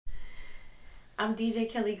I'm DJ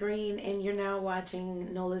Kelly Green, and you're now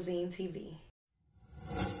watching Nola Zine TV.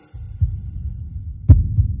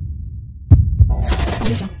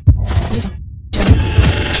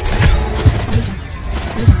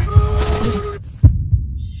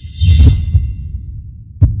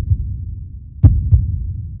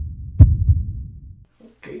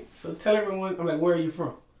 Okay, so tell everyone, where are you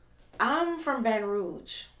from? I'm from Baton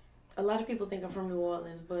Rouge. A lot of people think I'm from New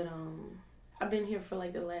Orleans, but I've been here for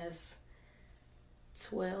like the last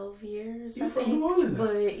 12 years. You from New Orleans?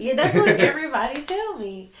 But yeah, that's what everybody tell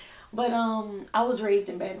me. But I was raised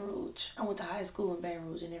in Baton Rouge. I went to high school in Baton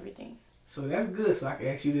Rouge and everything. So that's good. So I can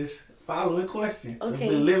ask you this following question. Okay. So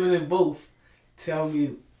been living in both. Tell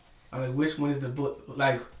me, which one is the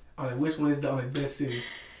which one is the best city?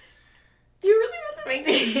 You really have to make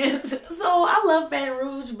this. So I love Baton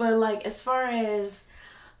Rouge, but like as far as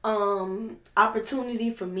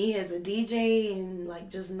opportunity for me as a DJ and like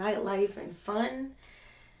just nightlife and fun,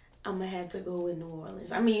 I'm gonna have to go with New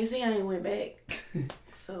Orleans. I mean, you see, I ain't went back.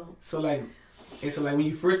 So when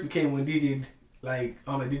you first became one DJ, did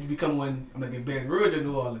you become one in Baton Rouge or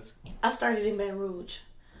New Orleans? I started in Baton Rouge.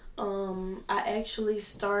 I actually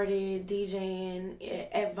started DJing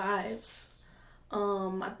at Vibes.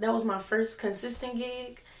 That was my first consistent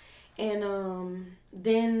gig, and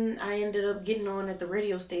then I ended up getting on at the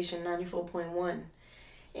radio station 94.1,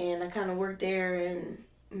 and I kind of worked there and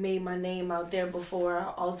made my name out there before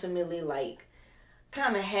I ultimately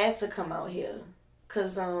kind of had to come out here,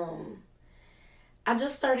 cause I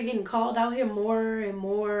just started getting called out here more and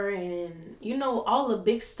more, and all the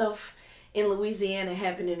big stuff in Louisiana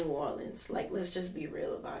happened in New Orleans. Like, let's just be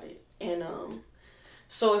real about it. And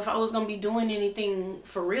so if I was gonna be doing anything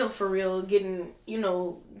for real, getting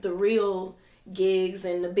the real gigs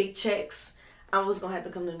and the big checks, I was gonna have to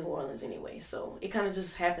come to New Orleans anyway. So it kind of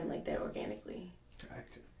just happened like that organically.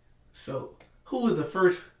 Gotcha. So who was the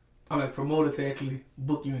first promoter to actually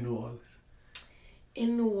book you in New Orleans?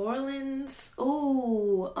 In New Orleans,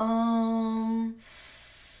 12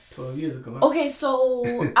 years ago. Okay, so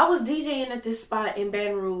I was DJing at this spot in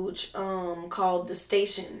Baton Rouge, called The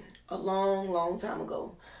Station, a long time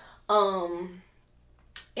ago.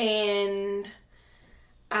 And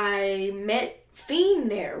I met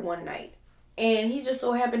Fiend there one night, and he just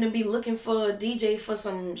so happened to be looking for a DJ for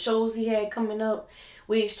some shows he had coming up.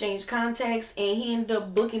 We exchanged contacts, and he ended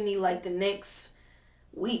up booking me like the next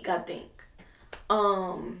week, I think.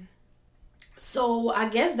 So I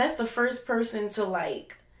guess that's the first person to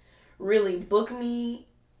really book me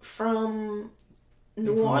from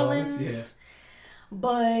New Orleans. Yeah.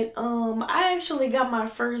 But I actually got my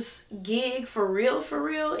first gig for real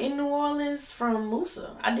in New Orleans from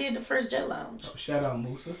Musa. I did the first Jet Lounge. Oh, shout out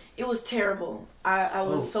Musa. It was terrible. I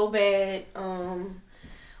was so bad.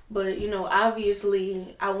 But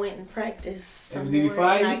obviously I went and practiced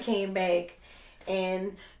somewhere, and I came back,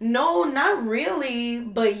 and no, not really,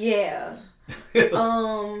 but yeah.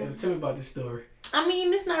 Tell me about this story. I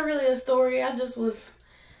mean, it's not really a story. I just was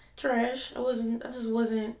trash. I was a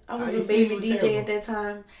baby DJ terrible at that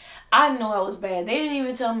time. I know I was bad. They didn't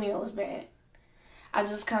even tell me I was bad. I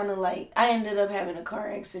just kind of I ended up having a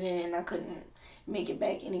car accident, and I couldn't make it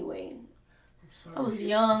back anyway. I was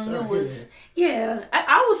young. I was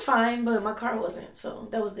fine, but my car wasn't, so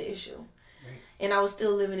that was the issue. Right. And I was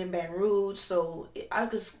still living in Baton Rouge, so I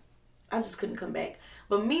just couldn't come back.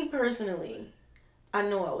 But me personally, I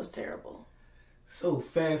know I was terrible. So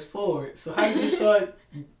fast forward. So how did you start?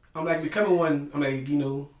 Becoming one.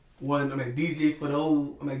 DJ for the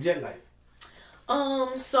whole Jet Life.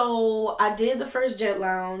 So I did the first Jet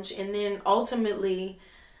Lounge, and then ultimately,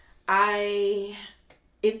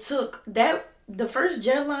 the first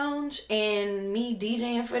Jet Lounge and me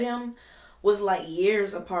DJing for them was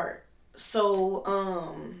years apart. So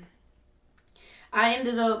I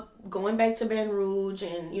ended up going back to Baton Rouge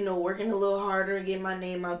and, working a little harder, getting my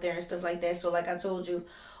name out there and stuff like that. So like I told you,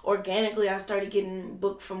 organically I started getting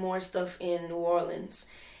booked for more stuff in New Orleans.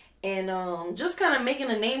 And just kind of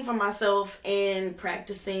making a name for myself and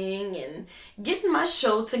practicing and getting my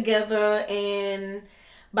show together. And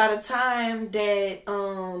by the time that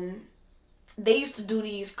they used to do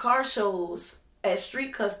these car shows at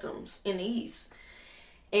Street Customs in the East,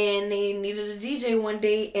 and they needed a DJ one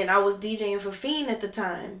day, and I was DJing for Fiend at the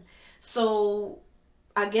time. So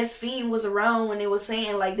I guess Fiend was around when they was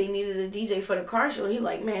saying they needed a DJ for the car show. He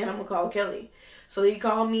man, I'm gonna call Kelly. So he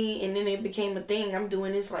called me, and then it became a thing. I'm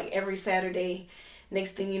doing this every Saturday.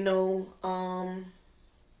 Next thing you know,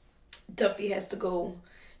 Duffy has to go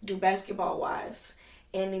do Basketball Wives,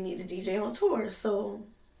 and they need a DJ on tour. So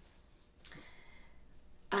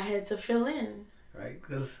I had to fill in. Right,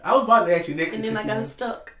 because I was about to ask you next. And then I got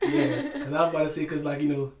stuck. Yeah, because I was about to say, because like, you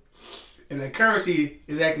know, and the Curren$y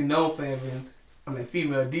is actually known for having,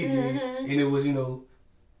 female DJs, and it was, you know,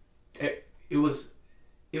 it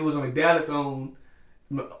was on Dallas on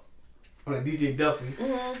DJ Duffy.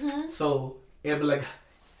 So it'd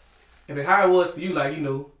be how it was for you, like, you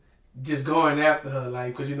know, just going after her,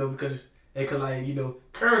 like, because, you know, because like, you know,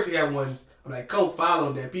 Curren$y had one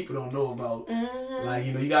co-following that people don't know about. Like,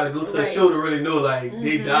 you know, you got to go to the show to really know, like,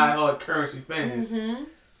 they die-hard Curren$y fans.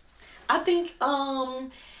 I think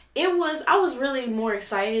I was really more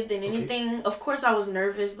excited than anything. Okay. Of course, I was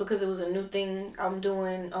nervous because it was a new thing I'm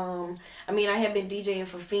doing. I mean, I had been DJing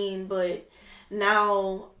for Fiend, but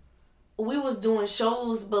now we was doing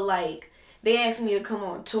shows, but, like, they asked me to come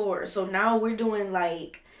on tour. So now we're doing,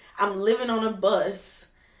 like, I'm living on a bus,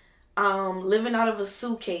 living out of a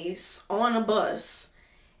suitcase on a bus,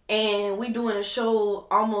 and we doing a show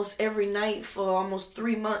almost every night for almost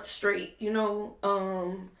 3 months straight, you know.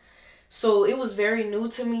 So it was very new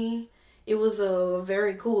to me. It was a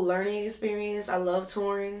very cool learning experience. I love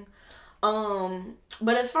touring.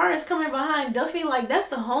 But as far as coming behind Duffy, like, that's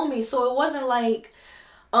the homie. So it wasn't like,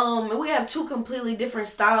 we have two completely different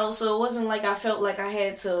styles. So it wasn't like I felt like I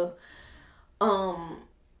had to,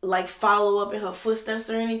 like, follow up in her footsteps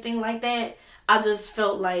or anything like that. I just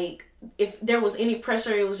felt like if there was any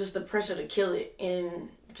pressure, it was just the pressure to kill it and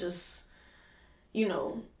just, you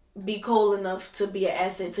know, be cold enough to be an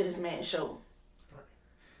asset to this man's show.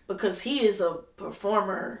 Because he is a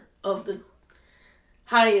performer of the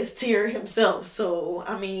highest tier himself. So,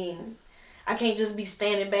 I mean, I can't just be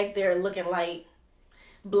standing back there looking like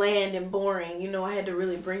bland and boring. You know, I had to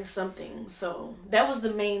really bring something. So, that was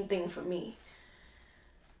the main thing for me.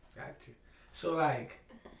 Gotcha. So, like,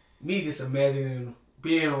 me just imagining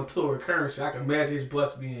being on tour with Curren$y, I can imagine his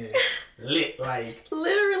bus being lit, like...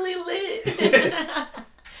 Literally lit.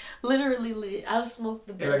 Literally lit. I've smoked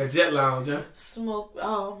the best. Like a jet lounge, huh?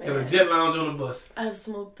 Oh, man. Like a jet lounge on the bus. I've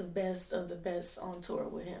smoked the best of the best on tour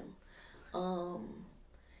with him.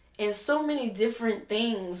 And so many different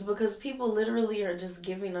things because people literally are just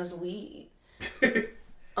giving us weed. Yeah,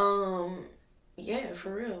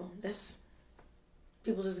 for real. That's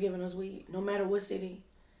people just giving us weed, no matter what city.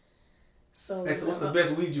 So what's the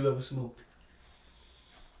best weed you ever smoked?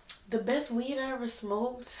 The best weed I ever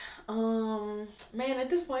smoked? Man, at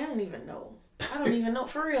this point, I don't even know.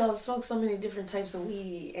 For real, I've smoked so many different types of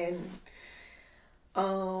weed. And,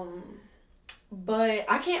 but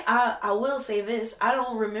I will say this. I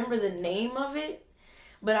don't remember the name of it,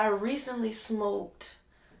 but I recently smoked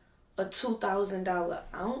a $2,000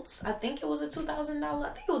 ounce. I think it was a $2,000. I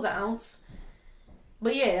think it was an ounce.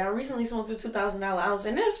 But yeah, I recently smoked a $2,000 ounce,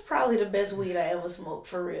 and that's probably the best weed I ever smoked,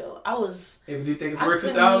 for real. If you think it's worth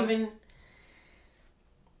 $2,000?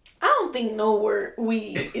 I don't think no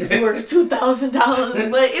weed is worth $2,000,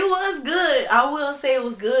 but it was good. I will say it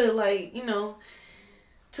was good. Like, you know,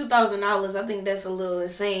 $2,000. I think that's a little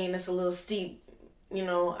insane. That's a little steep. You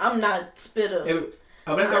know, I'm not spitter. That's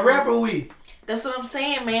a rapper weed. That's what I'm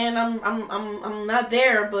saying, man. I'm not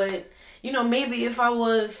there, but you know, maybe if I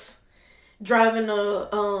was driving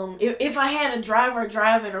if I had a driver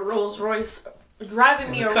driving a Rolls Royce, driving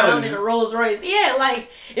me around in a Rolls Royce, yeah, like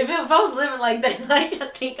if I was living like that, like I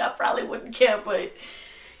think I probably wouldn't care. But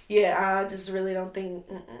yeah, I just really don't think.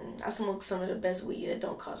 I smoke some of the best weed that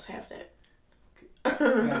don't cost half that.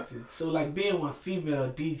 Gotcha. So like being one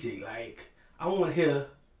female DJ, like I want to hear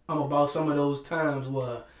about some of those times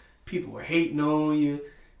where people were hating on you.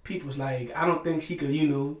 People's like, I don't think she could, you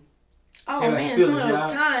know. Oh man, some of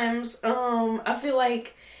those times, I feel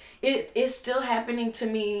like it's still happening to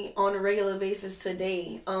me on a regular basis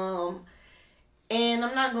today. And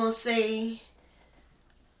I'm not gonna say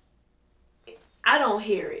I don't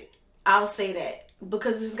hear it. I'll say that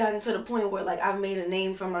because it's gotten to the point where like I've made a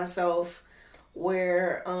name for myself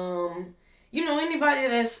where you know, anybody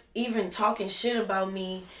that's even talking shit about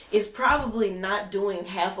me is probably not doing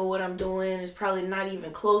half of what I'm doing. Is probably not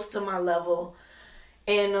even close to my level.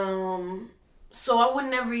 And so I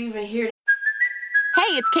would never even hear that.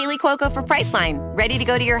 Hey, it's Kaylee Cuoco for Priceline. Ready to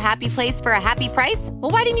go to your happy place for a happy price?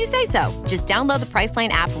 Well, why didn't you say so? Just download the Priceline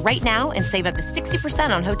app right now and save up to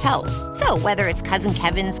 60% on hotels. So whether it's Cousin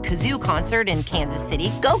Kevin's Kazoo Concert in Kansas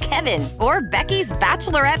City, go Kevin, or Becky's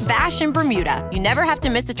Bachelorette Bash in Bermuda, you never have to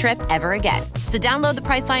miss a trip ever again. So download the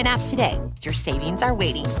Priceline app today. Your savings are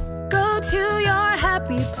waiting. Go to your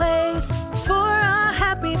happy place for a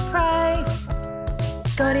happy price.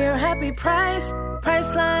 Go to your happy price,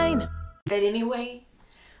 Priceline. That anyway,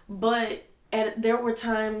 but there were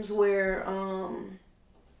times where,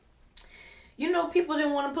 you know, people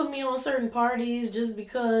didn't want to put me on certain parties just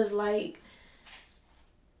because, like,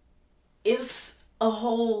 it's a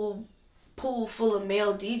whole pool full of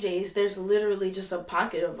male DJs. There's literally just a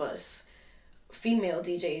pocket of us female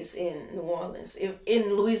DJs in New Orleans,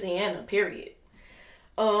 in Louisiana, period.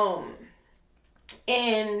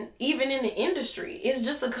 And even in the industry, it's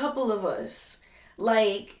just a couple of us.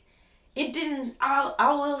 Like, it didn't,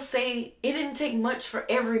 I will say, it didn't take much for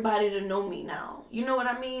everybody to know me now. You know what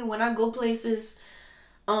I mean? When I go places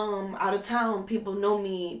out of town, people know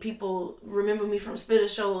me. People remember me from Spitter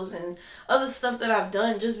shows and other stuff that I've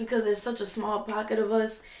done, just because there's such a small pocket of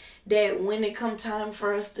us that when it come time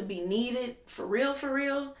for us to be needed, for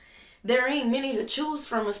real, there ain't many to choose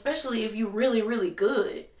from, especially if you really, really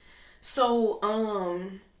good. So,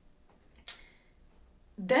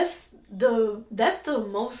 that's the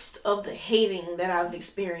most of the hating that I've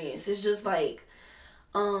experienced. It's just like,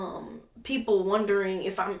 people wondering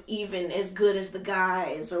if I'm even as good as the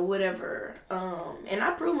guys or whatever. And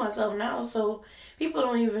I prove myself now, so I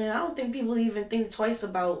don't think people even think twice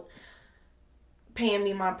about paying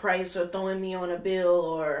me my price or throwing me on a bill,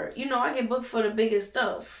 or, I get booked for the biggest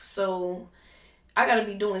stuff. So I gotta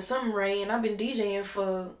be doing something right, and I've been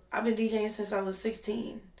DJing since I was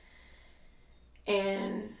 16.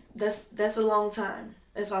 And that's a long time.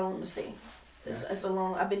 That's all I'm gonna say.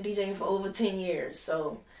 I've been DJing for over 10 years,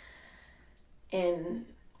 so, and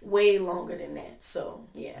way longer than that, so,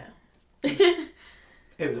 yeah. If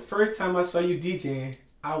the first time I saw you DJing,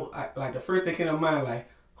 I like, the first thing came to mind, like,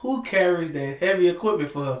 who carries that heavy equipment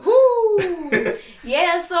for her? Woo!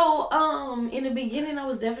 Yeah, so, in the beginning, I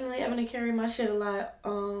was definitely having to carry my shit a lot,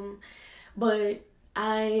 but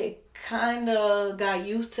I kind of got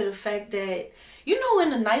used to the fact that, in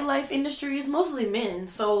the nightlife industry, it's mostly men.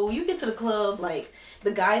 So you get to the club, like,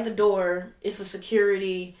 the guy at the door is a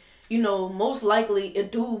security, most likely a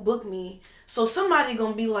dude booked me. So somebody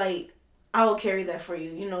gonna be like, I'll carry that for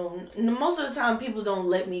you. Most of the time people don't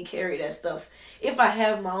let me carry that stuff if I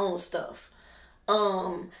have my own stuff.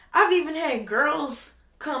 I've even had girls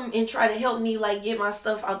come and try to help me, like, get my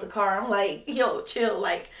stuff out the car. I'm like, yo, chill,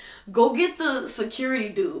 like, go get the security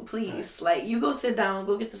dude, please. Like, you go sit down,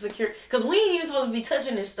 go get the security, because we ain't even supposed to be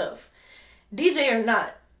touching this stuff. DJ or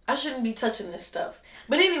not, I shouldn't be touching this stuff.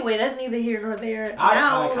 But anyway, that's neither here nor there.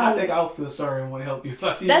 I think I'll feel sorry and want to help you if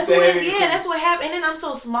I see that's what happened. And then I'm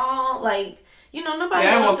so small, like, nobody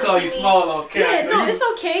I wants won't to call see you me. small on camera. Yeah, no, it's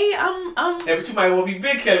okay. I'm Yeah, but you might want to be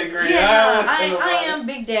Big Kelly Green. Yeah, I am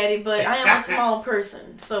Big Daddy, but I am a small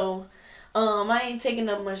person. So, I ain't taking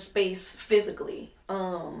up much space physically.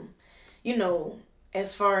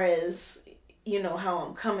 As far as, how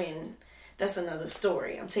I'm coming, that's another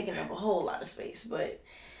story. I'm taking up a whole lot of space, but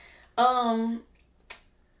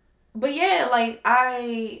yeah, like,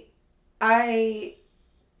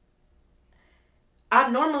 I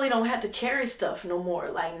normally don't have to carry stuff no more.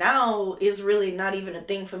 Like, now it's really not even a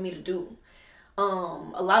thing for me to do.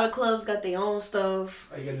 A lot of clubs got their own stuff.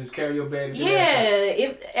 You can just carry your bag. Yeah,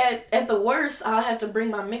 if at the worst, I'll have to bring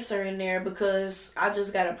my mixer in there because I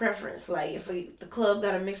just got a preference. Like, if the club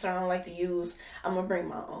got a mixer I don't like to use, I'm gonna bring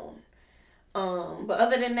my own. But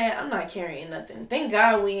other than that, I'm not carrying nothing. Thank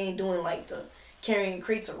God we ain't doing, like, the carrying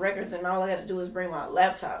crates of records, and all I got to do is bring my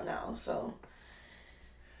laptop now. So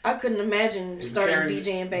I couldn't imagine starting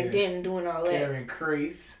DJing back then and doing all that. Carrying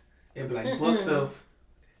crates. It'd be like books of.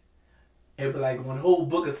 It'd be like one whole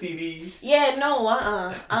book of CDs. Yeah, no,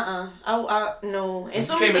 no. And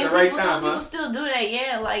some people still do that,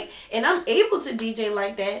 yeah. Like, and I'm able to DJ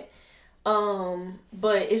like that.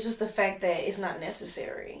 But it's just the fact that it's not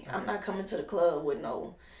necessary. I'm not coming to the club with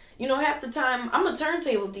no, half the time I'm a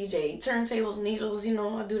turntable DJ. Turntables, needles,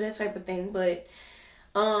 I do that type of thing. But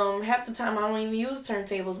half the time I don't even use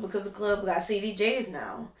turntables because the club got CDJs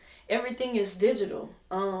now. Everything is digital.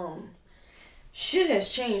 Shit has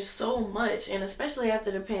changed so much, and especially after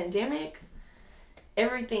the pandemic,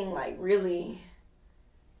 everything, like,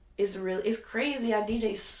 it's crazy. I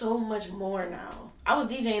DJ so much more now. I was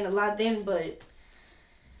DJing a lot then, but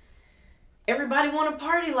everybody want to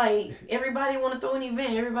party. Like, everybody want to throw an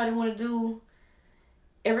event. Everybody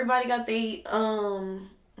got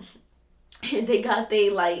they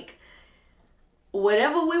like,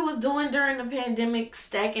 whatever we was doing during the pandemic,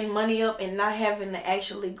 stacking money up and not having to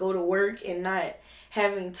actually go to work and not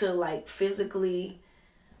having to, like, physically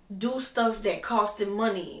do stuff that costed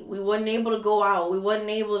money. We wasn't able to go out. We wasn't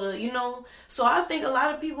able to, So I think a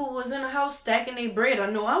lot of people was in the house stacking their bread. I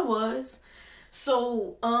know I was.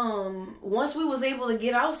 So once we was able to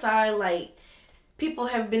get outside, like, people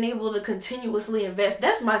have been able to continuously invest.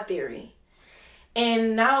 That's my theory.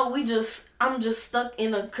 And now I'm just stuck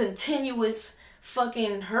in a continuous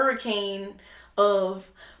fucking hurricane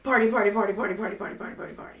of party.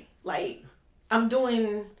 Like, I'm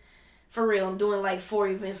doing For real, I'm doing like 4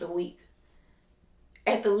 events a week.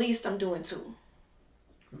 At the least, I'm doing 2.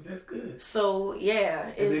 That's good. So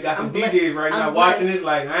yeah, and they got some DJs right now watching this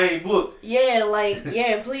like, I ain't booked. Yeah, like,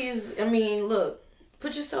 yeah, please. I mean, look,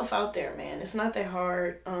 put yourself out there, man. It's not that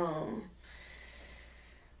hard.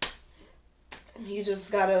 You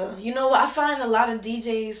just gotta, I find a lot of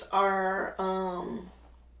DJs are,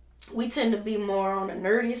 we tend to be more on the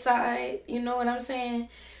nerdy side. You know what I'm saying?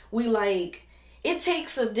 We like, it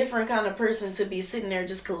takes a different kind of person to be sitting there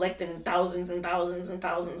just collecting thousands and thousands and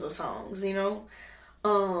thousands of songs,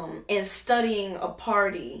 and studying a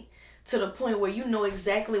party to the point where you know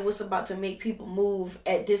exactly what's about to make people move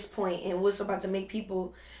at this point and what's about to make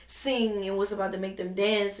people sing and what's about to make them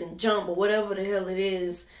dance and jump or whatever the hell it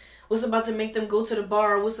is. What's about to make them go to the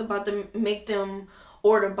bar, what's about to make them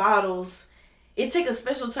order bottles. It takes a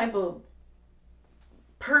special type of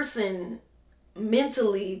person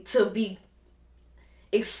mentally to be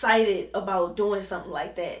excited about doing something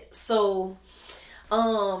like that. So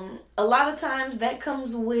a lot of times that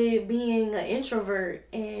comes with being an introvert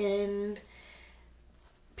and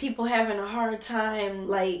people having a hard time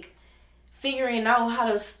like figuring out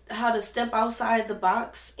how to step outside the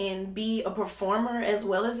box and be a performer as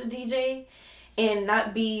well as a DJ and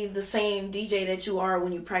not be the same DJ that you are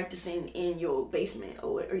when you're practicing in your basement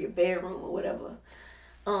or your bedroom or whatever.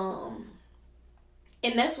 And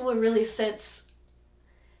that's what really sets.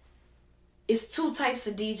 It's 2 types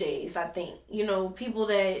of DJs, I think. People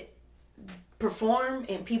that perform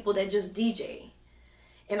and people that just DJ.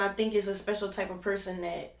 And I think it's a special type of person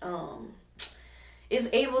that is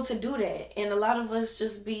able to do that. And a lot of us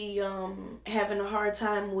just be having a hard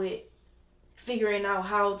time with figuring out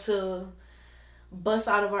how to bust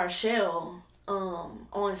out of our shell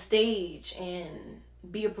on stage and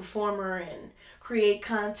be a performer and create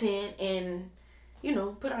content and,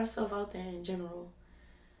 put ourselves out there in general.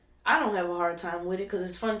 I don't have a hard time with it because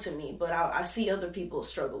it's fun to me, but I see other people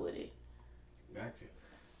struggle with it. Gotcha.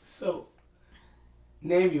 So,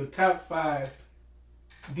 name your top 5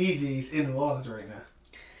 DJs in New Orleans right now.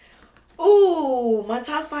 Ooh, my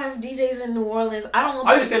top 5 DJs in New Orleans. I don't know.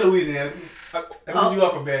 I just said Louisiana. I put you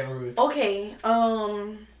off from Baton Rouge. Okay.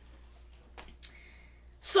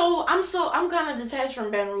 So I'm kind of detached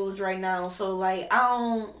from Baton Rouge right now. So like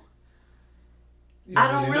I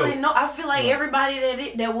don't really know. I feel like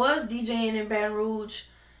everybody that was DJing in Baton Rouge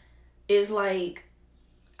is like,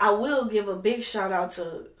 I will give a big shout out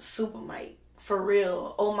to Super Mike, for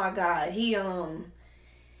real. Oh my God, he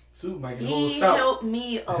Super Mike, he helped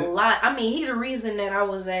me a lot. I mean, he the reason that I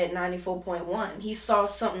was at 94.1. He saw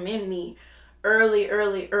something in me early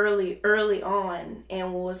on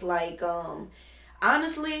and was like,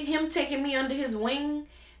 honestly, him taking me under his wing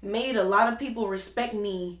made a lot of people respect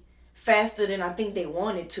me faster than I think they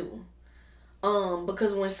wanted to.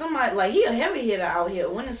 Because when somebody, like, he a heavy hitter out here.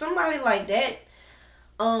 When somebody like that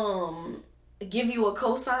give you a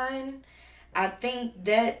cosign, I think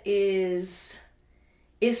that is,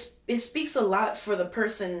 it speaks a lot for the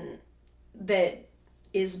person that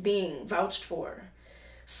is being vouched for.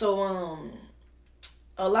 So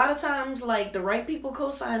a lot of times, like, the right people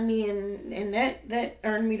co-sign me, and that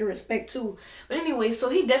earned me the respect too. But anyway, so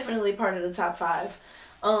he definitely part of the top 5.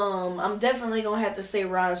 I'm definitely gonna have to say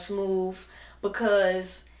Raj Smooth,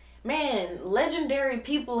 because man, legendary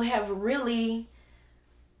people have really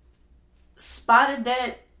spotted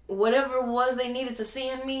that whatever it was they needed to see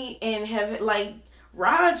in me, and have, like,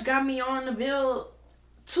 Raj got me on the bill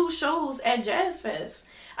 2 shows at Jazz Fest.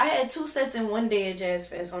 I had 2 sets in one day at Jazz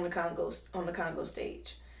Fest on the Congo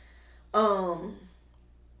stage. And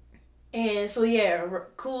so yeah,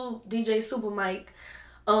 cool DJ Super Mike,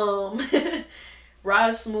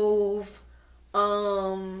 Raj Smooth,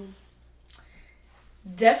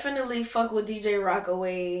 definitely fuck with DJ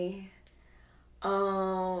Rockaway.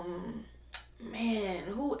 Man,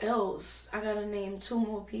 who else? I gotta name 2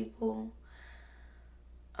 more people.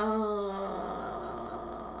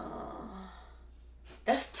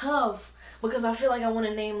 That's tough because I feel like I want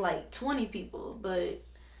to name like 20 people, but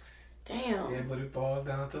damn. Yeah, but it boils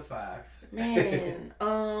down to 5. Man,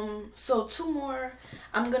 so 2 more.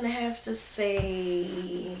 I'm gonna have to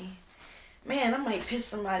say, man, I might piss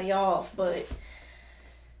somebody off, but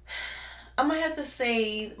I'm gonna have to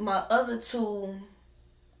say my other 2.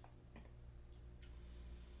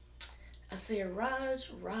 I said Raj,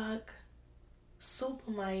 Rock, Super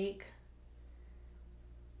Mike.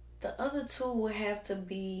 The other 2 would have to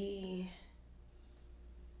be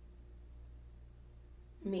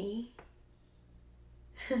me.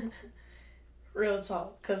 Real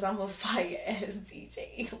talk, cause I'm a fire ass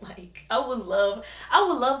DJ. Like, I would love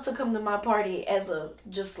to come to my party as a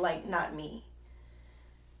just like not me.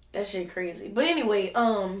 That shit crazy. But anyway,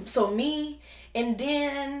 so me, and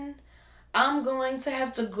then I'm going to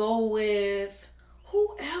have to go with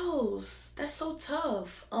who else? That's so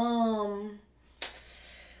tough. I'm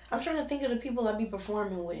trying to think of the people I be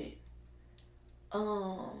performing with.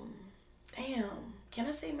 Damn. Can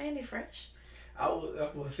I say Mandy Fresh? I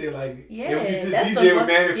would say like, yeah, if you just that's DJ with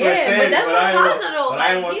Mandy Fresh, but that's my partner though. But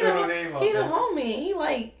I ain't want to throw no name out He the there. homie. He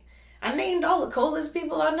like, I named all the coolest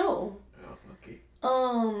people I know. Oh, okay.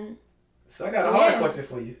 So I got a hard question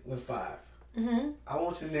for you with 5. I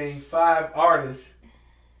want you to name 5 artists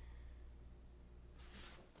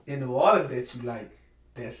in New Orleans that you like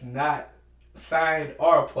that's not signed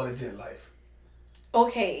or a part of Jet Life.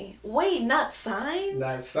 Okay. Wait, not signed?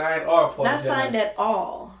 Not signed or a part of Jet Life. Not signed at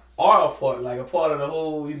all. Or a part, like a part of the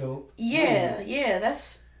whole, you know. Yeah,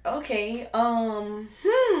 that's okay.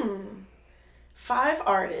 5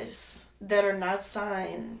 artists that are not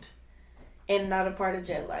signed and not a part of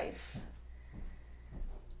Jet Life.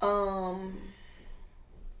 Damn.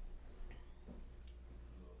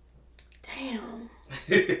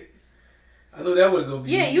 I know that wasn't gonna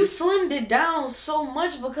be. Yeah, easy. you slimmed it down so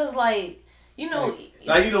much because, like, you know,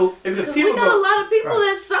 because we got a lot of people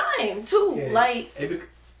right. that sign too. Yeah. Like,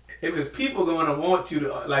 because people gonna want you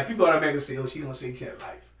to, like, people automatically say, "Oh, she gonna say Jet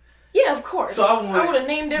Life." yeah, of course. So I would have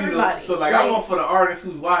named everybody. So I want for the artist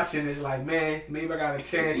who's watching, it's like, man, maybe I got a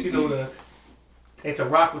chance, to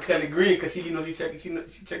rock with Kelly Green because she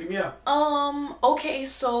checking me out. Okay,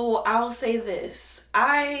 so I'll say this.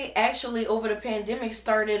 I actually over the pandemic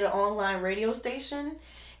started an online radio station,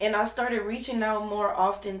 and I started reaching out more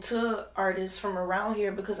often to artists from around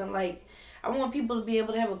here because I'm like, I want people to be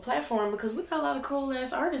able to have a platform because we got a lot of cool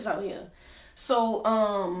ass artists out here. So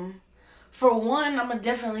for one, I'm gonna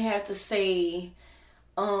definitely have to say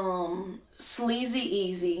Sleazy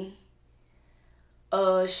Easy.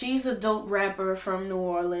 She's a dope rapper from New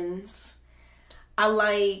Orleans. I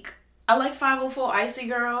like 504 Icy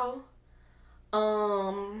Girl.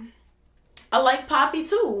 I like Poppy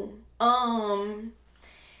too.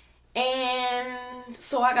 And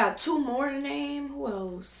so I got 2 more to name. Who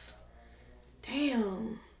else?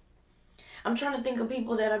 Damn. I'm trying to think of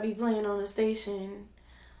people that I be playing on the station.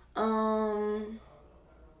 Who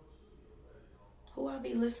I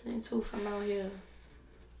be listening to from out here?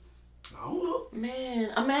 I don't know.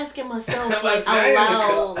 Man, I'm asking myself like out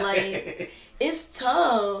loud. Like, it's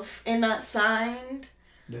tough and not signed.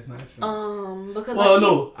 That's not signed. Because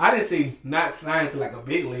I didn't say not signed to like a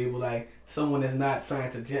big label, like someone that's not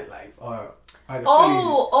signed to Jet Life or like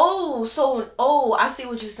I see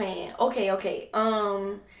what you're saying. Okay.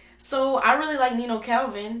 So I really like Nino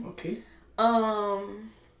Calvin. Okay.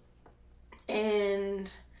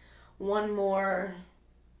 And one more.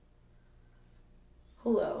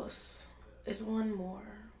 Who else? Is one more.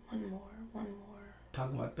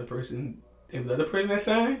 Talking about the person, if the other person that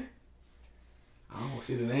signed, I don't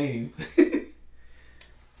see the name.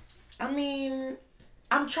 I mean,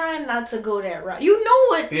 I'm trying not to go that route. You know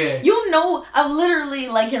what? Yeah. You know, I literally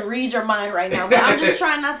can read your mind right now, but I'm just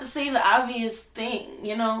trying not to say the obvious thing,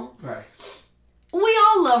 you know? Right. We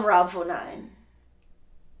all love Rob 49.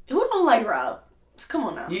 Who don't like Rob? Come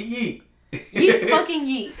on now. Yeet. Yeet fucking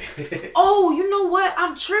yeet. Oh, you know what?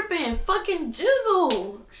 I'm tripping. Fucking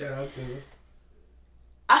Jizzle. Shout out to him.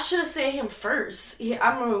 I should have said him first.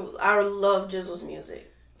 I love Jizzle's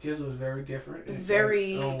music. Jizzle was very different.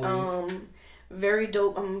 Very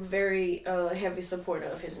dope. I'm very heavy supporter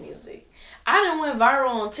of his music. I done went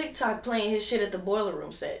viral on TikTok playing his shit at the Boiler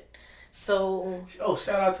Room set. So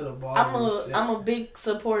shout out to the Ballroom set. I'm a big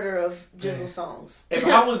supporter of Jizzle songs. If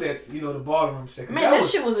I was that, the Ballroom set. Man, that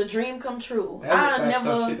shit was a dream come true.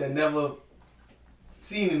 Some shit that never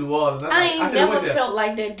seen in New Orleans. I ain't never felt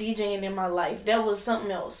like that DJing in my life. That was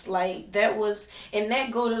something else. Like that was, and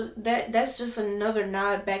that's just another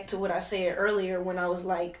nod back to what I said earlier when I was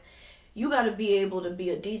like, you got to be able to be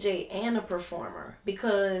a DJ and a performer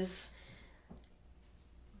because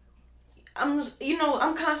I'm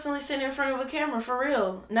constantly sitting in front of a camera for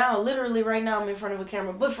real. Now, literally right now I'm in front of a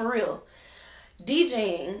camera, but for real,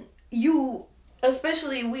 DJing,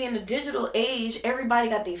 especially we in the digital age, everybody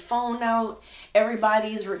got their phone out.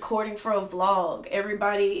 Everybody's recording for a vlog.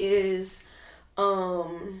 Everybody is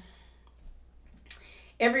filming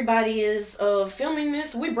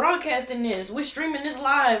this. We broadcasting this. We streaming this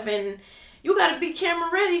live, and you got to be camera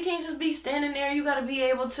ready. You can't just be standing there. You got to be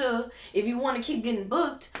able to, if you want to keep getting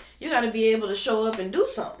booked, you got to be able to show up and do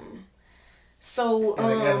something. So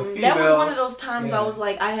that was one of those times I was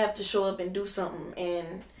like, I have to show up and do something.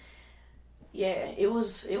 And yeah, it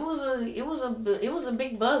was a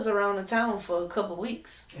big buzz around the town for a couple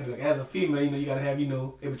weeks. And like as a female, you gotta have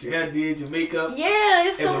with your hair did, your makeup. Yeah,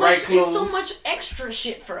 it's so much. Clothes. It's so much extra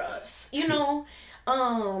shit for us. Even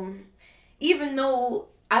though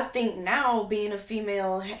I think now being a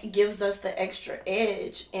female gives us the extra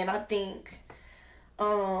edge, and I think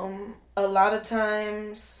a lot of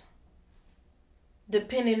times,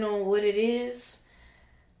 depending on what it is,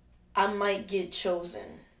 I might get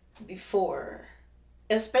chosen before,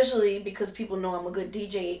 especially because people know I'm a good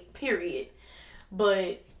DJ, period.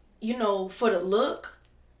 But for the look,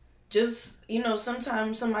 just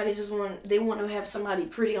sometimes somebody just want to have somebody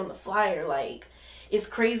pretty on the flyer. Like, it's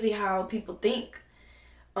crazy how people think.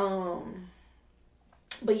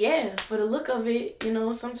 But yeah, for the look of it,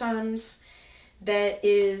 sometimes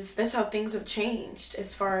that's how things have changed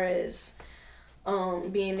as far as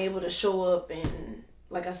being able to show up and,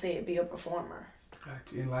 like I said, be a performer.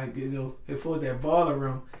 Gotcha. And like, if for that baller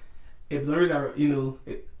room, if the reason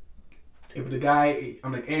if the guy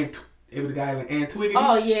like Antwiggy.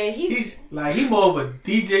 Oh yeah, he's more of a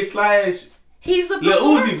DJ / he's a Lil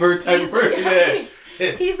Uzi Vert type of person. Yeah.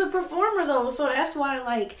 He's a performer though, so that's why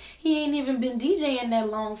like he ain't even been DJing that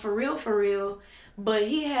long for real. But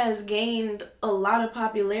he has gained a lot of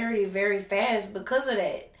popularity very fast because of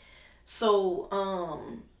that. So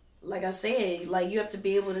like I said, like you have to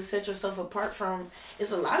be able to set yourself apart from.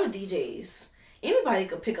 It's a lot of DJs. Anybody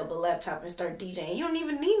could pick up a laptop and start DJing. You don't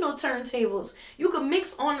even need no turntables. You could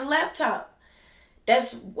mix on the laptop.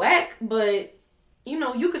 That's whack, but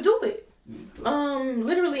you could do it.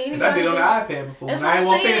 Literally anybody. I did on the iPad before. That's what I'm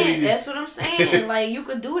saying. That's what I'm saying. Like you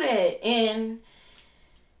could do that, and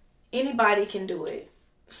anybody can do it.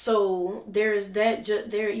 So there's that.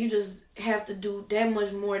 You just have to do that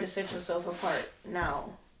much more to set yourself apart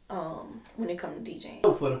now. When it comes to DJing.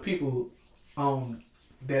 For the people,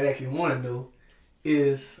 that actually want to know,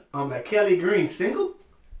 is like Kelly Green single?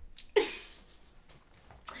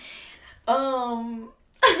 I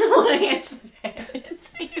want to answer that.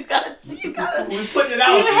 You gotta. We're putting it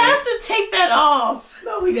out. You have to take that off.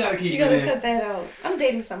 No, we gotta keep it in. You gotta cut that out. I'm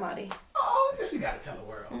dating somebody. Oh, I guess you gotta tell the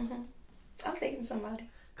world. Mm-hmm. I'm dating somebody.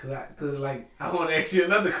 Cause I want to ask you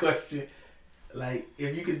another question. Like,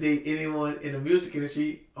 if you could date anyone in the music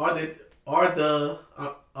industry or the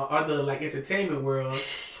like entertainment world,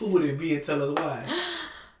 who would it be, and tell us why?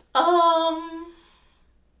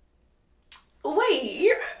 Wait,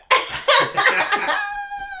 you're. I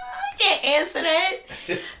can't answer that.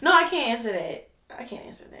 No, I can't answer that. Okay,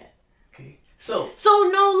 so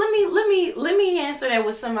no, let me answer that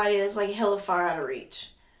with somebody that's like hella far out of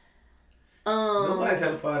reach. Nobody's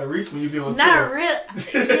hella far out of reach when you be on tour. Not real.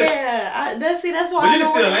 Yeah, that's why I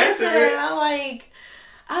don't want to answer that. I'm like,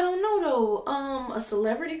 I don't know though. A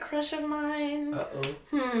celebrity crush of mine.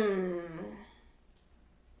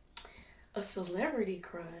 A celebrity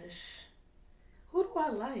crush. Who do I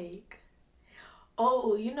like?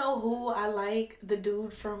 Oh, you know who I like? The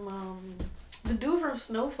dude from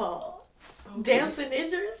Snowfall. Okay. Damson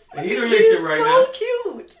Idris. He's in a relationship right now. So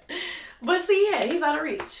cute. But see, yeah, he's out of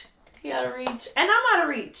reach. He out of reach, and I'm out of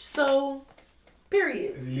reach. So,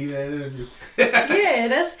 period. Leave that interview. Yeah,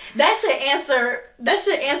 that should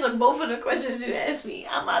answer both of the questions you asked me.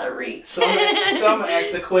 I'm out of reach. So I'm gonna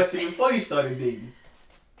ask a question before you started dating.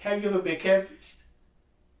 Have you ever been catfished?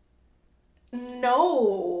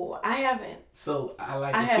 No, I haven't. So I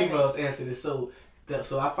like the females answer this. So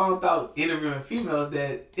I found out interviewing females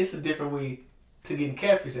that it's a different way to getting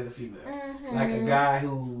catfished as a female. Mm-hmm. Like a guy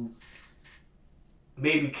who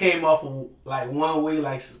maybe came off of like one way,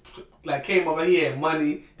 like came off like he had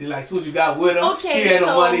money. Then like soon as you got with him, he had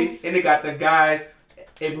no money, and they got the guys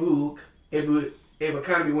who would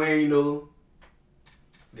kind of be wearing,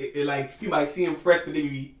 they like you might see him fresh, but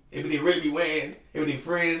they really be wearing their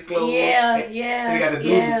friends' clothes. Yeah. And they got the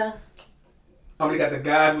dudes. They got the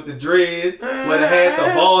guys with the dreads, where they had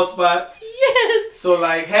some bald spots. Yes. So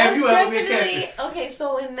like, have you ever been catfished? Okay,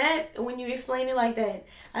 so in that, when you explain it like that,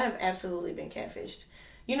 I have absolutely been catfished.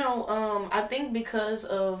 I think because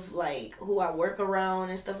of like who I work around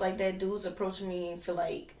and stuff like that, dudes approach me and feel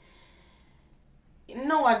like,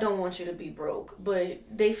 no, I don't want you to be broke, but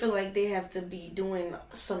they feel like they have to be doing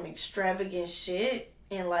some extravagant shit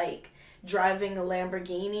and like driving a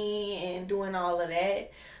Lamborghini and doing all of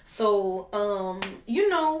that. So, I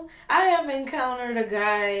have encountered a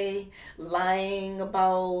guy lying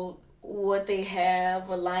about what they have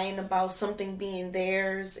or lying about something being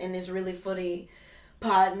theirs and it's really for the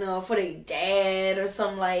partner, for their dad or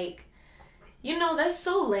something like, that's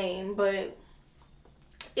so lame, but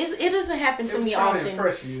it doesn't happen to me often.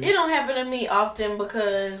 It don't happen to me often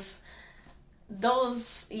because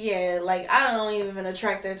those, yeah, like, I don't even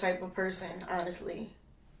attract that type of person, honestly.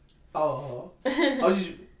 Oh,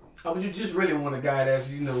 would you just really want a guy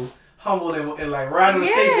that's, you know, humble and like riding on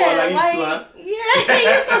a skateboard like you fly? Yeah,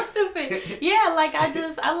 you're so stupid. Yeah, like I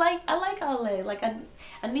like all that. Like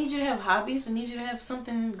I need you to have hobbies. I need you to have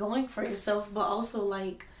something going for yourself, but also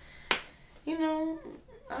like, you know,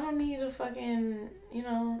 I don't need a fucking, you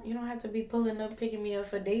know, you don't have to be pulling up, picking me up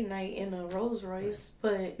for date night in a Rolls Royce,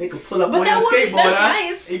 but they could pull up on your skateboard. That's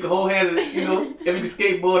nice. You can hold hands, and, you know, if you can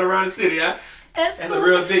skateboard around the city, huh? That's cool, a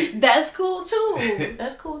real date. That's cool too.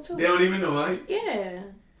 That's cool too. They don't even know, huh? Yeah.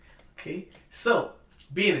 Okay, so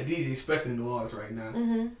being a DJ, especially in New Orleans right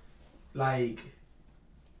now, like,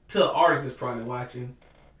 to an artist that's probably watching,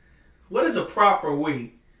 what is a proper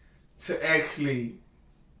way to actually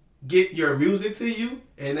get your music to you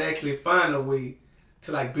and actually find a way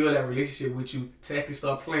to like build that relationship with you to actually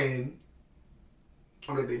start playing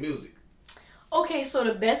on their music? Okay, so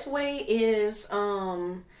the best way is,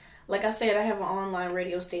 like I said, I have an online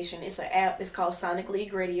radio station. It's an app. It's called Sonic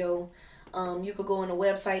League Radio. You could go on the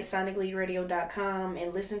website, sonicleagueradio.com,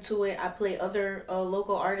 and listen to it. I play other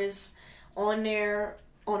local artists on there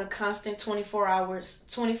on a constant 24 hours,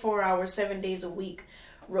 7 days a week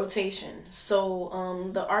rotation. So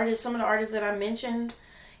some of the artists that I mentioned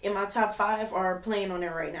in my top 5 are playing on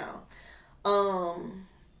there right now.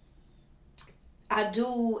 I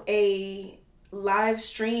do a live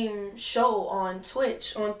stream show on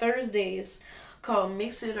Twitch on Thursdays called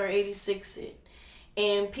Mix It or 86 It.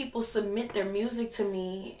 And people submit their music to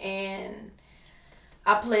me, and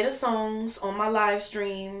I play the songs on my live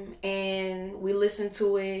stream, and we listen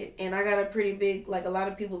to it. And I got a pretty big, like, a lot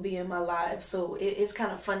of people be in my live, so it's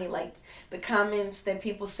kind of funny, like, the comments that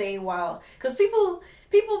people say while, because people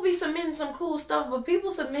be submitting some cool stuff, but people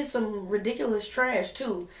submit some ridiculous trash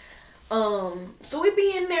too. So we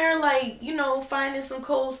be in there, like, you know, finding some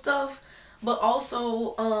cool stuff, but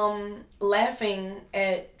also laughing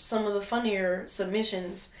at some of the funnier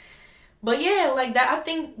submissions. But yeah, like that, I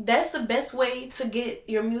think that's the best way to get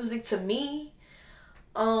your music to me.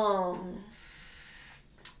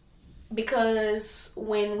 Because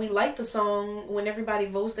when we like the song, when everybody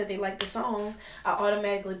votes that they like the song, I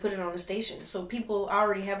automatically put it on the station. So people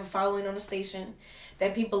already have a following on the station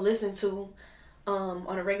that people listen to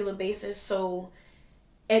on a regular basis. So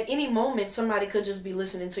at any moment, somebody could just be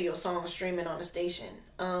listening to your song streaming on the station.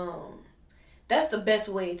 That's the best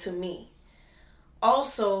way to me.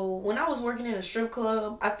 Also, when I was working in a strip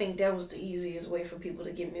club, I think that was the easiest way for people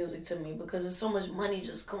to get music to me, because there's so much money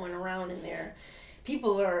just going around in there.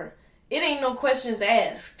 It ain't no questions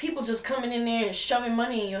asked. People just coming in there and shoving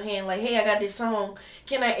money in your hand like, hey, I got this song.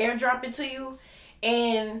 Can I airdrop it to you?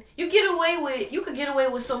 And you could get away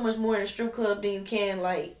with so much more in a strip club than you can,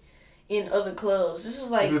 like, in other clubs. This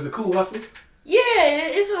is like, it was a cool hustle. Yeah,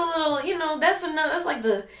 it's a little, you know, that's like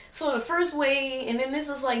the sort of first way, and then this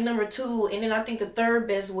is like number 2, and then I think the third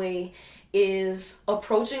best way is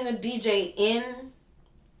approaching a DJ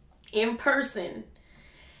in person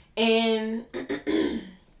and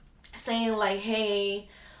saying like, hey,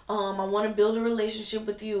 I want to build a relationship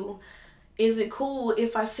with you. Is it cool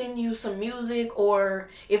if I send you some music, or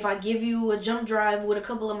if I give you a jump drive with a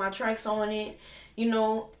couple of my tracks on it? You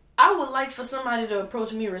know, I would like for somebody to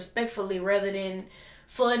approach me respectfully rather than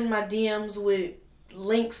flooding my DMs with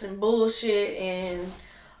links and bullshit and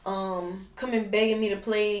coming begging me to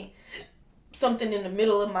play something in the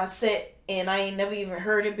middle of my set and I ain't never even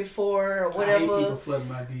heard it before or whatever. I hate people flooding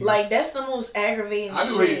my DMs. Like, that's the most aggravating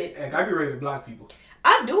shit. I be ready to block people.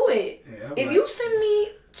 I do it. Yeah, if you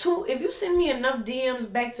send me enough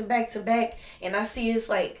DMs back to back to back, and I see it's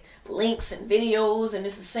like links and videos and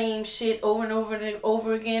it's the same shit over and over and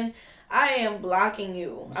over again, I am blocking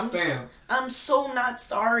you. I'm so not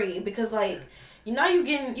sorry, because like, you know, you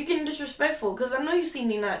getting disrespectful, because I know you see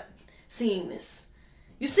me not seeing this.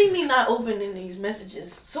 You see me not opening these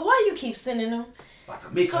messages. So why you keep sending them?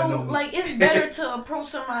 So like, it's better to approach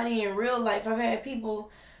somebody in real life. I've had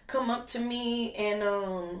people come up to me and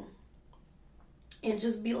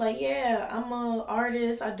just be like, yeah, I'm a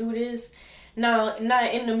artist, I do this. Now,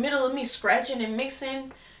 not in the middle of me scratching and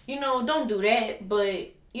mixing, you know, don't do that.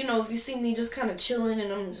 But, you know, if you see me just kind of chilling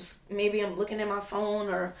and maybe I'm looking at my phone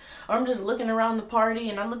or I'm just looking around the party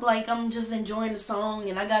and I look like I'm just enjoying the song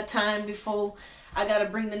and I got time before I gotta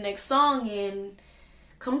bring the next song in,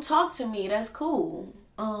 come talk to me, that's cool.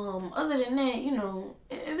 Other than that, you know,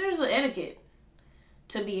 there's an etiquette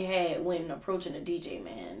to be had when approaching a DJ,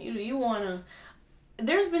 man. You wanna...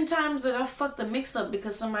 There's been times that I fucked the mix up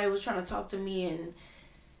because somebody was trying to talk to me, and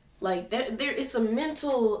like there it's a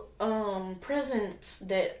mental presence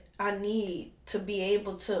that I need to be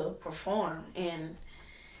able to perform. And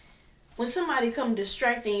when somebody come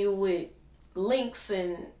distracting you with links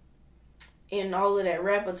and all of that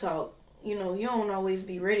rapper talk, you know, you don't always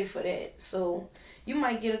be ready for that. So you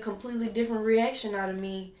might get a completely different reaction out of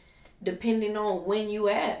me depending on when you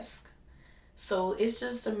ask. So it's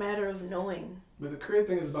just a matter of knowing. But the crazy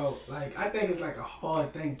thing is about, like, I think it's like a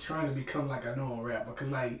hard thing trying to become like a known rapper.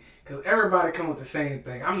 Cause everybody come with the same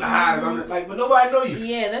thing. I'm the hottest, but nobody know you.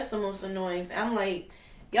 Yeah, that's the most annoying thing. I'm like,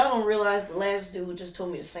 y'all don't realize the last dude just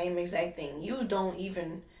told me the same exact thing. You don't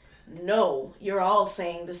even know. You're all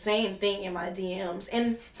saying the same thing in my DMs.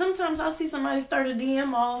 And sometimes I'll see somebody start a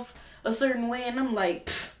DM off a certain way and I'm like,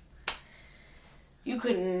 you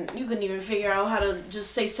couldn't even figure out how to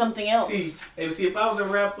just say something else. See, if I was a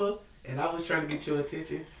rapper and I was trying to get your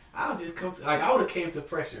attention, I would just come to, like, I would have came to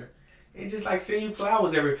pressure and just like send you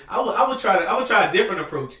flowers I would try a different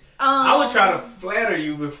approach. I would try to flatter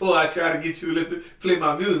you before I try to get you to play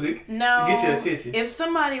my music and get your attention. If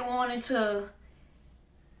somebody wanted to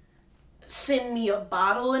send me a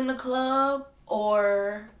bottle in the club,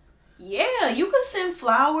 or yeah, you could send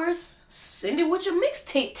flowers, send it with your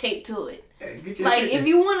mixtape taped to it. Hey, get your like attention. If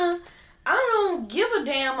you wanna, I don't give a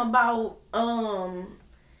damn about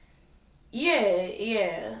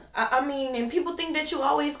yeah. I mean, and people think that you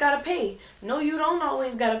always gotta pay. No, you don't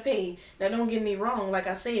always gotta pay. Now, don't get me wrong. Like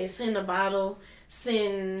I said, send a bottle,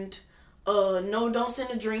 send no, don't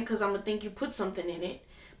send a drink because I'm gonna think you put something in it.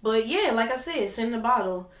 But yeah, like I said, send a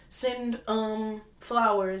bottle, send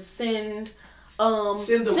flowers, send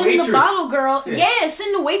the bottle girl. Yeah,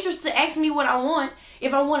 send the waitress to ask me what I want.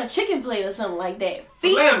 If I want a chicken plate or something like that,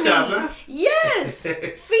 feed lamb me. chops, huh? Yes,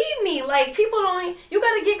 feed me. Like, people don't. You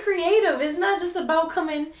gotta get creative. It's not just about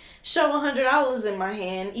coming shove $100 in my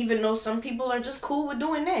hand. Even though some people are just cool with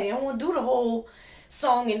doing that. They don't want to do the whole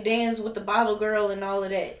song and dance with the bottle girl and all of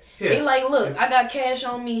that. Yeah. They like, look, I got cash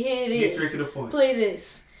on me. Here it is. Get straight to the point. Play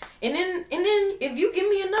this. And then if you give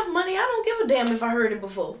me enough money, I don't give a damn if I heard it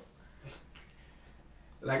before.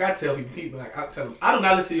 Like I tell people, like I tell them, I do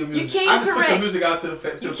not listen to your music. You came I just correct. put your music out to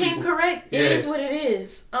the You came correct. Yeah. It is what it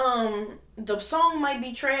is. The song might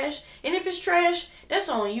be trash, and if it's trash, that's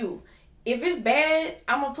on you. If it's bad,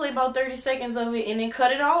 I'm gonna play about 30 seconds of it and then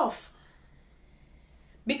cut it off.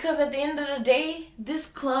 Because at the end of the day, this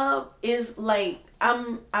club is like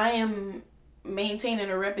I am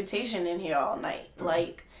maintaining a reputation in here all night.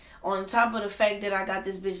 Like, on top of the fact that I got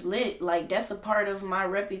this bitch lit, like, that's a part of my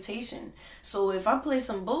reputation. So if I play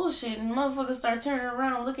some bullshit and motherfuckers start turning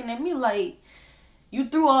around looking at me like, you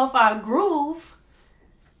threw off our groove,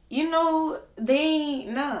 you know,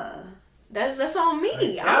 that's on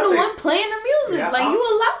me. Like, I'm the one playing the music. Yeah, like, you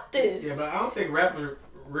allowed this. Yeah, but I don't think rappers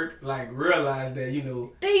realize that, you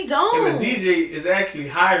know, they don't. And a DJ is actually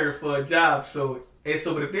hired for a job, but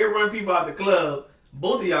if they run people out the club,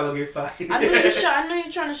 both of y'all will get fired. I know you're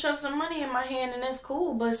trying to shove some money in my hand, and that's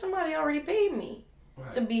cool, but somebody already paid me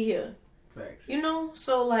to be here. Facts. You know?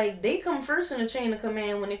 So, like, they come first in the chain of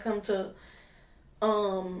command when it comes to,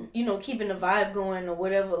 you know, keeping the vibe going or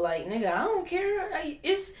whatever. Like, nigga, I don't care.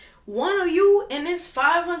 It's one of you and it's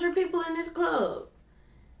 500 people in this club.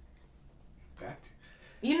 Fact.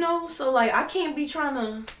 You know? So, like, I can't be trying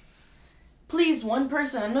to please one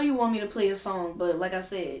person. I know you want me to play a song, but like I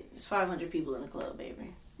said, it's 500 people in the club,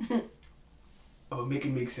 baby. Oh, make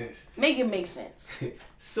it make sense. Make it make sense.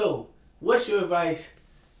 So, what's your advice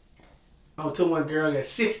to one girl that's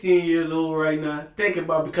 16 years old right now, thinking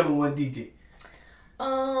about becoming one DJ?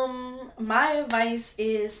 My advice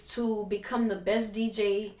is to become the best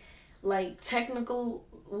DJ, like, technically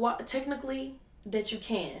that you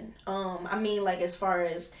can. I mean, like, as far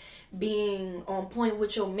as being on point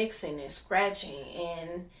with your mixing and scratching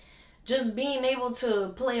and just being able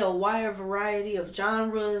to play a wide variety of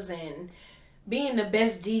genres and being the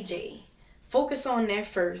best DJ. Focus on that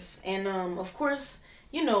first. And of course,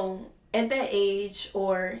 you know, at that age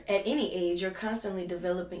or at any age, you're constantly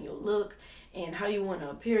developing your look and how you want to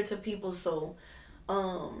appear to people. So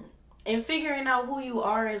and figuring out who you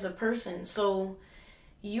are as a person. So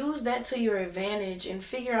use that to your advantage and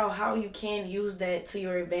figure out how you can use that to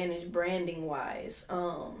your advantage branding wise.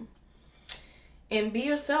 And be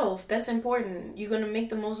yourself. That's important. You're going to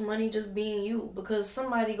make the most money just being you, because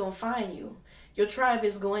somebody going to find you. Your tribe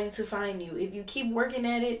is going to find you. If you keep working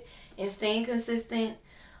at it and staying consistent,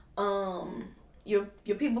 your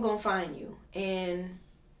people going to find you. And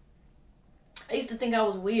I used to think I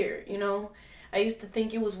was weird, you know. I used to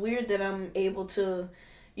think it was weird that I'm able to,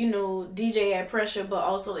 you know, DJ at Pressure, but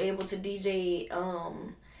also able to DJ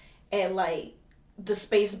at, like, the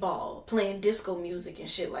Space Ball, playing disco music and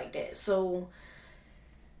shit like that. So,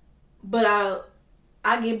 but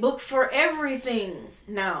I get booked for everything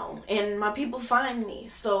now, and my people find me.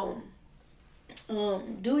 So,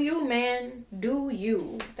 do you, man? Do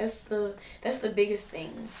you? That's the biggest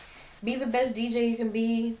thing. Be the best DJ you can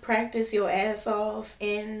be. Practice your ass off,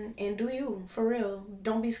 and do you for real.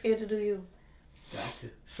 Don't be scared to do you. Gotcha.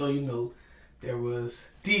 So there was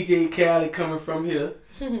DJ Khaled coming from here,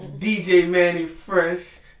 DJ Manny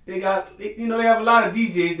Fresh. They got they have a lot of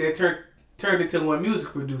DJs that turned into one music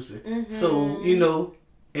producer. Mm-hmm. So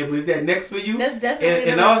and was that next for you? That's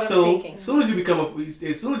definitely and also as soon as you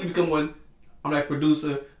become one on that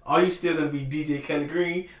producer, are you still gonna be DJ Kelly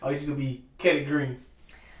Green, or are you just gonna be Kelly Green?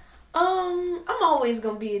 I'm always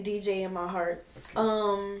gonna be a DJ in my heart.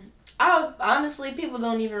 I honestly, people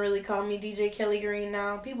don't even really call me DJ Kelly Green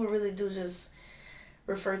now. People really do just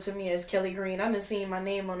refer to me as Kelly Green. I've been seeing my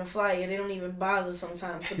name on the flyer. They don't even bother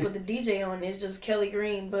sometimes to put the DJ on. It's just Kelly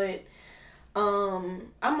Green. But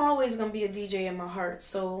I'm always gonna be a DJ in my heart.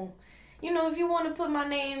 So, if you want to put my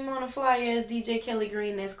name on a flyer as DJ Kelly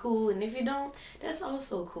Green, that's cool. And if you don't, that's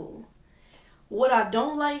also cool. What I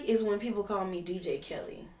don't like is when people call me DJ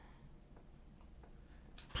Kelly.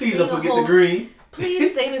 Please don't forget the green.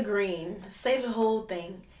 Please say the green. Say the whole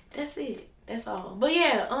thing. That's it. That's all. But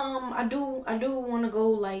yeah, I do want to go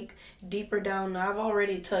like deeper down. I've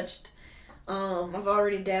already touched. I've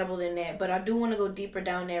already dabbled in that, but I do want to go deeper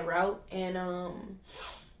down that route. And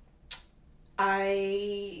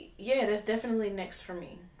that's definitely next for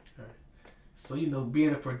me. Right. So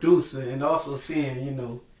being a producer and also seeing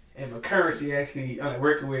and Currency actually, I'm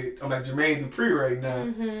working with Jermaine Dupri right now.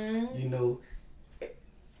 Mm-hmm.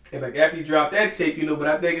 And after you drop that tape, but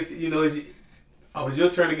I think it's it's your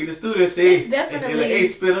turn to get the studio and say, it's definitely, and hey,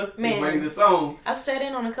 Spitter, man, writing the song. I've sat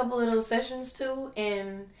in on a couple of those sessions too,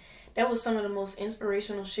 and that was some of the most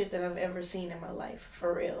inspirational shit that I've ever seen in my life,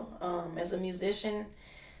 for real. As a musician,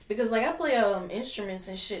 because I play instruments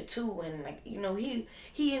and shit too, and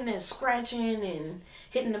he in there scratching and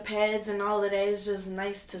hitting the pads and all of that. It's just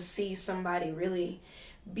nice to see somebody really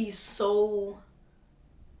be so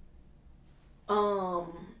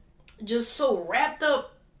just so wrapped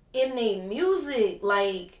up in their music,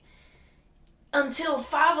 until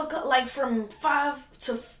 5 o'clock, from 5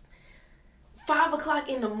 to 5 o'clock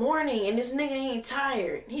in the morning, and this nigga ain't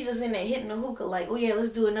tired. He just in there hitting the hookah oh yeah,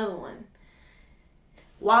 let's do another one.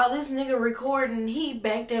 While this nigga recording, he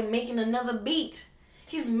back there making another beat.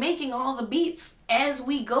 He's making all the beats as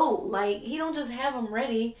we go. He don't just have them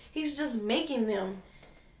ready. He's just making them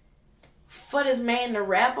for this man to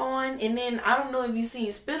rap on. And then I don't know if you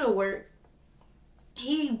seen Spitter work.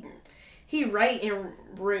 He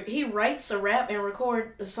writes a rap and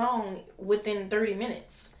record a song within 30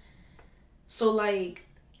 minutes. So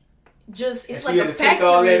it's like a factory. Take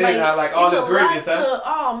all that in, all this greatness,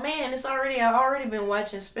 I've already been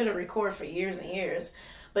watching Spitter record for years and years,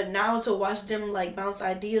 but now to watch them bounce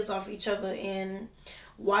ideas off each other and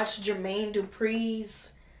watch Jermaine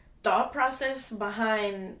Dupri's thought process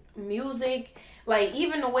behind music,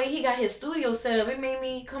 even the way he got his studio set up, it made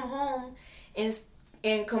me come home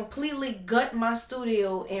and completely gut my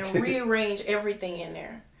studio and rearrange everything in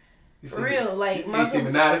there. For real, my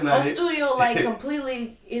studio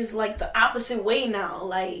completely is the opposite way now.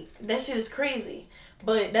 That shit is crazy,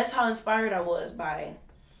 but that's how inspired I was by.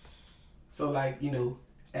 So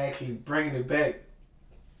actually bringing it back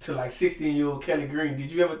to 16-year-old Kelly Green.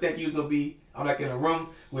 Did you ever think you was gonna be in a room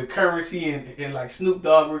with Currency and Snoop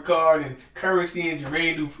Dogg record and Currency and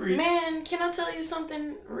Jermaine Dupri? Man, can I tell you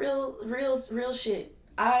something real shit?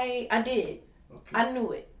 I did. Okay. I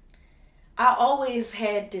knew it. I always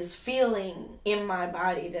had this feeling in my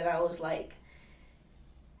body that I was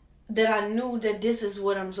that I knew that this is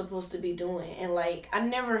what I'm supposed to be doing. And I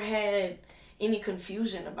never had any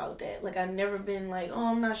confusion about that. I've never been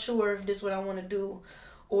oh, I'm not sure if this is what I want to do.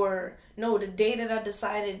 Or no, the day that I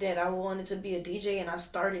decided that I wanted to be a DJ and I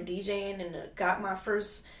started DJing and got my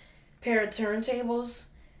first pair of turntables,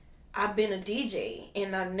 I've been a DJ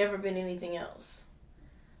and I've never been anything else.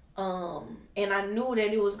 And I knew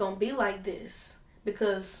that it was going to be like this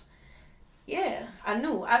because, yeah, I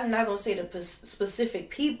knew. I'm not going to say the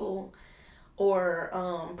specific people or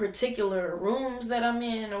particular rooms that I'm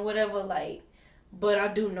in or whatever, but I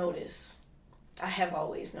do know this. I have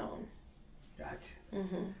always known. Gotcha.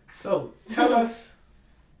 Mm-hmm. So, tell us,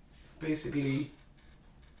 basically,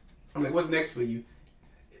 what's next for you?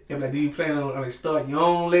 Do you plan on starting your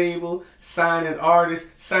own label, signing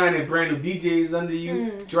artists, signing brand new DJs under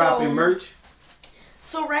you, dropping merch?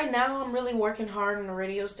 So right now I'm really working hard on the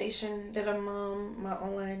radio station that I'm my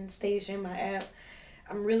online station, my app.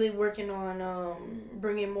 I'm really working on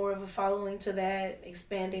bringing more of a following to that,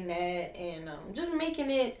 expanding that, and just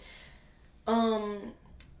making it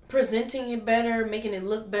presenting it better, making it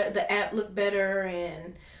look better, the app look better,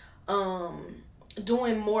 and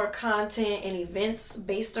doing more content and events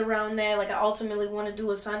based around that. Like, I ultimately want to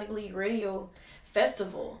do a Sonic League Radio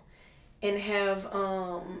festival and have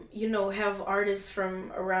have artists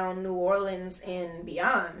from around New Orleans and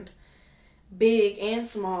beyond, big and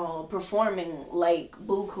small, performing, like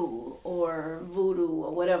Buku or Voodoo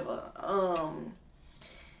or whatever.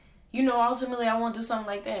 Ultimately I want to do something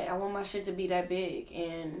like that. I want my shit to be that big,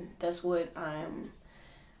 and that's what I'm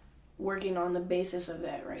working on, the basis of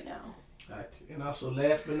that right now. And also,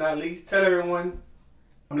 last but not least, tell everyone,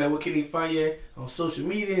 where can they find you on social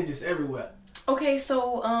media and just everywhere? Okay,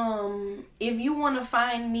 so if you want to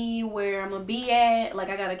find me where I'm gonna be at, like,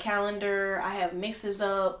 I got a calendar, I have mixes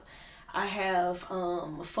up, I have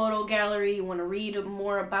a photo gallery. You want to read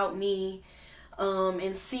more about me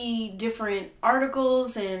and see different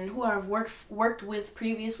articles and who I've worked with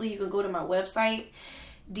previously, you can go to my website,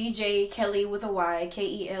 DJ Kelly with a Y,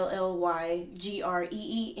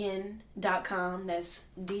 KELLYGREEN.com. That's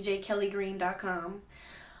DJKellyGreen.com.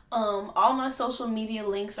 All my social media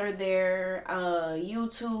links are there.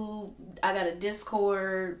 YouTube, I got a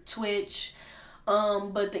Discord, Twitch.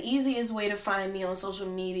 But the easiest way to find me on social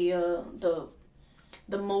media, the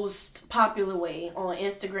most popular way, on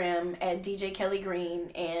Instagram at DJ Kelly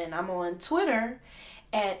Green, and I'm on Twitter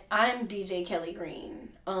at I'm DJ Kelly Green.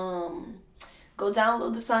 Go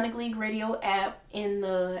download the Sonic League Radio app in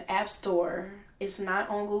the App Store. It's not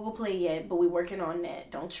on Google Play yet, but we're working on that.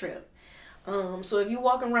 Don't trip. So if you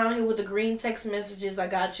walk around here with the green text messages, I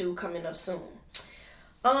got you coming up soon.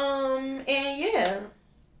 And yeah,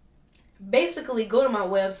 basically go to my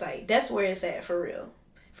website. That's where it's at, for real.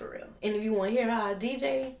 For real. And if you want to hear how I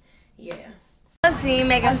DJ, yeah. Z,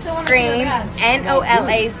 make them scream. NOLAZINE.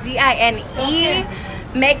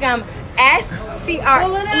 Make them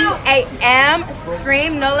SCREAM.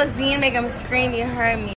 Scream. Nola Z, make them scream. You heard me.